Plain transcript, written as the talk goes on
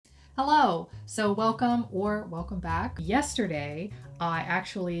Hello, so welcome back. Yesterday, I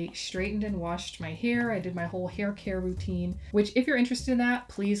actually straightened and washed my hair. I did my whole hair care routine, which if you're interested in that,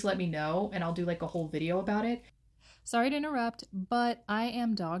 please let me know and I'll do like a whole video about it. Sorry to interrupt, but I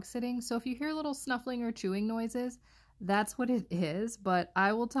am dog sitting, so if you hear little snuffling or chewing noises, that's what it is, but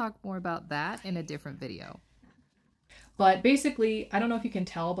I will talk more about that in a different video. But basically, I don't know if you can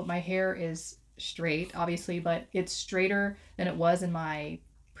tell, but my hair is straight, obviously, but it's straighter than it was in my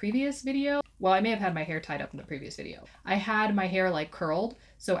previous video. Well, I may have had my hair tied up in the previous video. I had my hair like curled,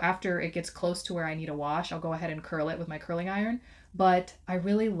 so after it gets close to where I need a wash, I'll go ahead and curl it with my curling iron. But I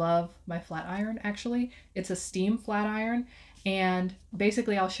really love my flat iron, actually. It's a steam flat iron, and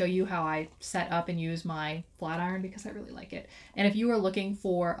basically I'll show you how I set up and use my flat iron because I really like it. And if you are looking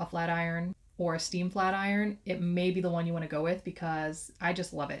for a flat iron or a steam flat iron, it may be the one you want to go with because I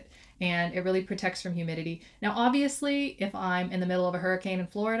just love it. And it really protects from humidity. Now, obviously, if I'm in the middle of a hurricane in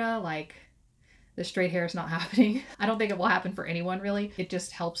Florida, like the straight hair is not happening. I don't think it will happen for anyone really. It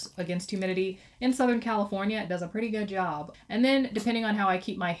just helps against humidity. In Southern California, it does a pretty good job. And then depending on how I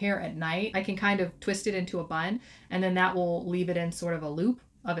keep my hair at night, I can kind of twist it into a bun and then that will leave it in sort of a loop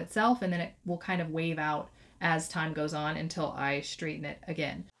of itself and then it will kind of wave out as time goes on until I straighten it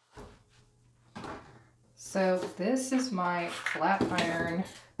again. So this is my flat iron,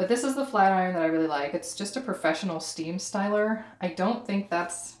 but this is the flat iron that I really like. It's just a professional steam styler. I don't think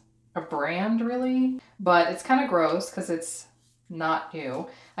that's a brand really, but it's kind of gross because it's not new.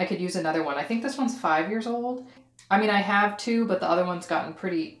 I could use another one. I think this one's 5 years old. I mean, I have two, but the other one's gotten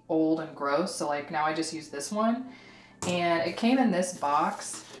pretty old and gross. So like now I just use this one and it came in this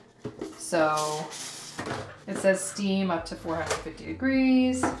box. So it says steam up to 450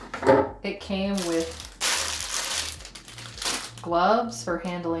 degrees. It came with gloves for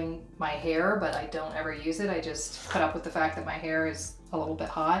handling my hair, but I don't ever use it. I just put up with the fact that my hair is a little bit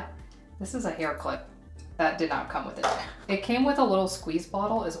hot. This is a hair clip. That did not come with it. It came with a little squeeze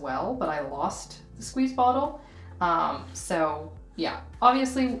bottle as well, but I lost the squeeze bottle. So yeah,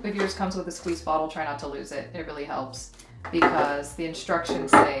 obviously if yours comes with a squeeze bottle, try not to lose it. It really helps because the instructions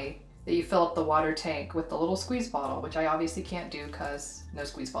say that you fill up the water tank with the little squeeze bottle, which I obviously can't do because no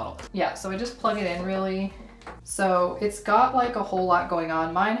squeeze bottle. Yeah, so I just plug it in really. So it's got like a whole lot going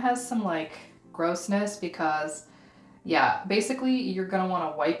on. Mine has some like grossness because yeah, basically you're gonna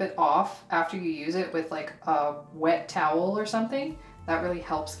wanna wipe it off after you use it with like a wet towel or something. That really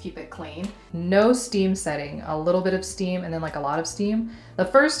helps keep it clean. No steam setting, a little bit of steam and then like a lot of steam. The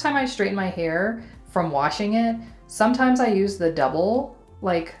first time I straighten my hair from washing it, sometimes I use the double,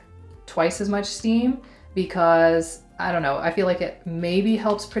 like twice as much steam because I don't know, I feel like it maybe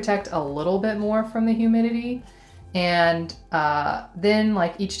helps protect a little bit more from the humidity. And then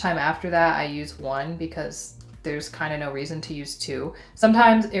like each time after that, I use one because there's kind of no reason to use two.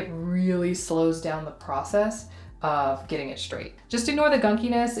 Sometimes it really slows down the process of getting it straight. Just ignore the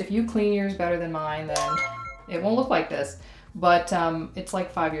gunkiness. If you clean yours better than mine, then it won't look like this. But it's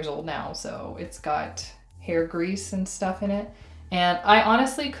like 5 years old now, so it's got hair grease and stuff in it. And I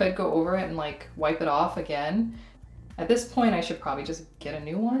honestly could go over it and like wipe it off again. At this point, I should probably just get a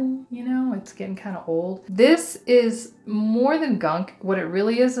new one, you know? It's getting kind of old. This is more than gunk. What it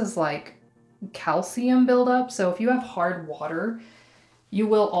really is like calcium buildup. So if you have hard water, you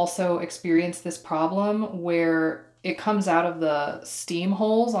will also experience this problem where it comes out of the steam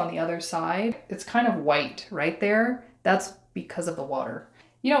holes on the other side. It's kind of white right there. That's because of the water.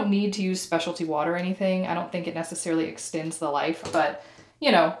 You don't need to use specialty water or anything. I don't think it necessarily extends the life, but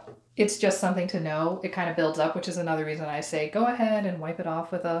you know, it's just something to know. It kind of builds up, which is another reason I say go ahead and wipe it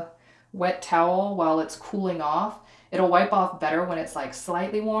off with a wet towel while it's cooling off. It'll wipe off better when it's like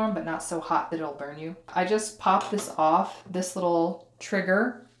slightly warm, but not so hot that it'll burn you. I just pop this off. This little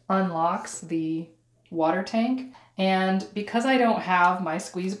trigger unlocks the water tank. And because I don't have my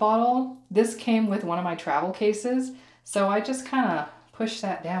squeeze bottle, this came with one of my travel cases. So I just kind of push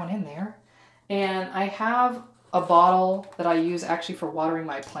that down in there. And I have a bottle that I use actually for watering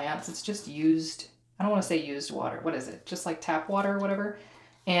my plants. It's just used, I don't want to say used water. What is it? Just like tap water or whatever.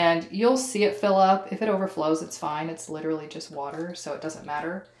 And you'll see it fill up. If it overflows, it's fine. It's literally just water, so it doesn't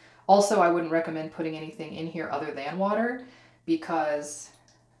matter. Also, I wouldn't recommend putting anything in here other than water because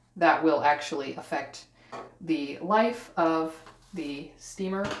that will actually affect the life of the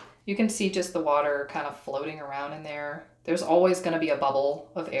steamer. You can see just the water kind of floating around in there. There's always going to be a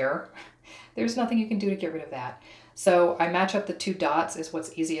bubble of air. There's nothing you can do to get rid of that. So I match up the two dots is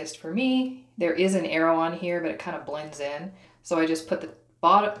what's easiest for me. There is an arrow on here, but it kind of blends in. So I just put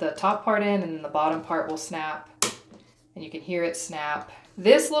the top part in and then the bottom part will snap and you can hear it snap.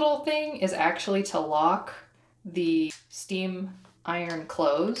 This little thing is actually to lock the steam iron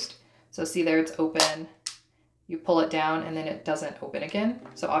closed. So see there, it's open. You pull it down and then it doesn't open again.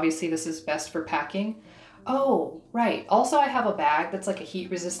 So obviously this is best for packing. Oh, right. Also, I have a bag that's like a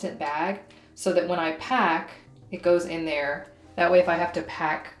heat resistant bag so that when I pack, it goes in there. That way if I have to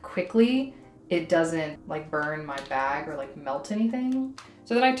pack quickly, it doesn't like burn my bag or like melt anything.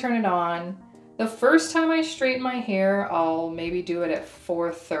 So then I turn it on. The first time I straighten my hair, I'll maybe do it at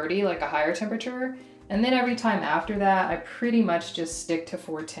 430, like a higher temperature. And then every time after that, I pretty much just stick to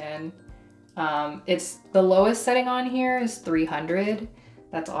 410. It's the lowest setting on here is 300.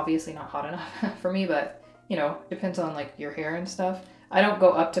 That's obviously not hot enough for me, but you know, depends on like your hair and stuff. I don't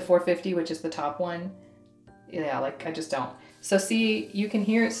go up to 450, which is the top one. Yeah, like I just don't. So see, you can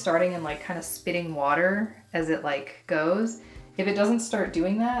hear it starting and like kind of spitting water as it like goes. If it doesn't start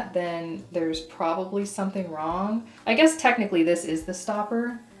doing that, then there's probably something wrong. I guess technically this is the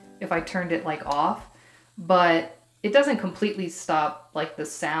stopper if I turned it like off, but it doesn't completely stop like the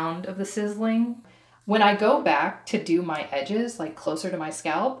sound of the sizzling. When I go back to do my edges, like closer to my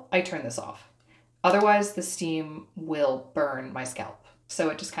scalp, I turn this off. Otherwise the steam will burn my scalp. So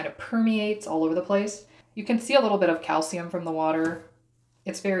it just kind of permeates all over the place. You can see a little bit of calcium from the water.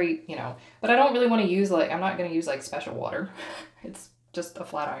 It's very, you know, but I don't really want to use like, I'm not going to use like special water. It's just a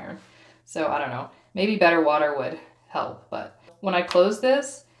flat iron. So I don't know, maybe better water would help. But when I close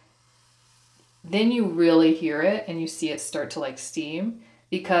this, then you really hear it and you see it start to like steam,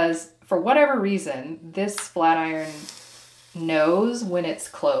 because for whatever reason, this flat iron knows when it's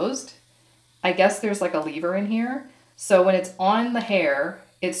closed. I guess there's like a lever in here. So when it's on the hair,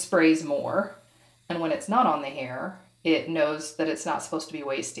 it sprays more. And when it's not on the hair, it knows that it's not supposed to be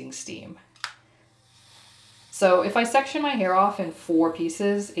wasting steam. So if I section my hair off in 4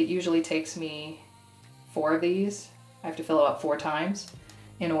 pieces, it usually takes me 4 of these. I have to fill it up 4 times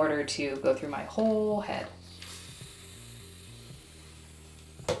in order to go through my whole head.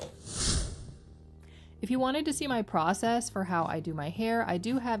 If you wanted to see my process for how I do my hair, I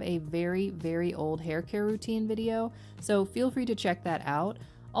do have a very, very old hair care routine video, so feel free to check that out.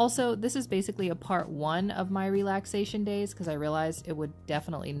 Also, this is basically a part 1 of my relaxation days because I realized it would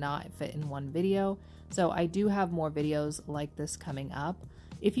definitely not fit in one video. So I do have more videos like this coming up.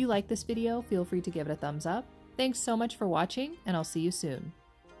 If you like this video, feel free to give it a thumbs up. Thanks so much for watching, and I'll see you soon.